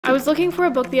I was looking for a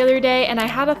book the other day and I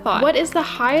had a thought. What is the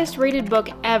highest rated book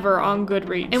ever on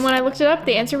Goodreads? And when I looked it up,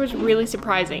 the answer was really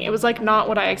surprising. It was like not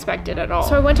what I expected at all.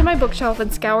 So I went to my bookshelf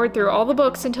and scoured through all the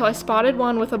books until I spotted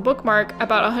one with a bookmark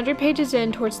about 100 pages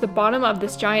in towards the bottom of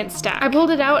this giant stack. I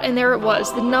pulled it out and there it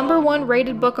was, the #1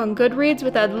 rated book on Goodreads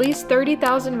with at least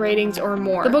 30,000 ratings or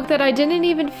more. The book that I didn't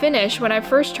even finish when I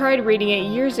first tried reading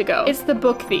it years ago. It's The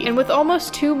Book Thief. And with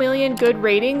almost 2 million good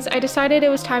ratings, I decided it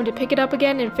was time to pick it up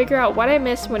again and figure out what I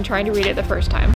missed when trying to read it the first time.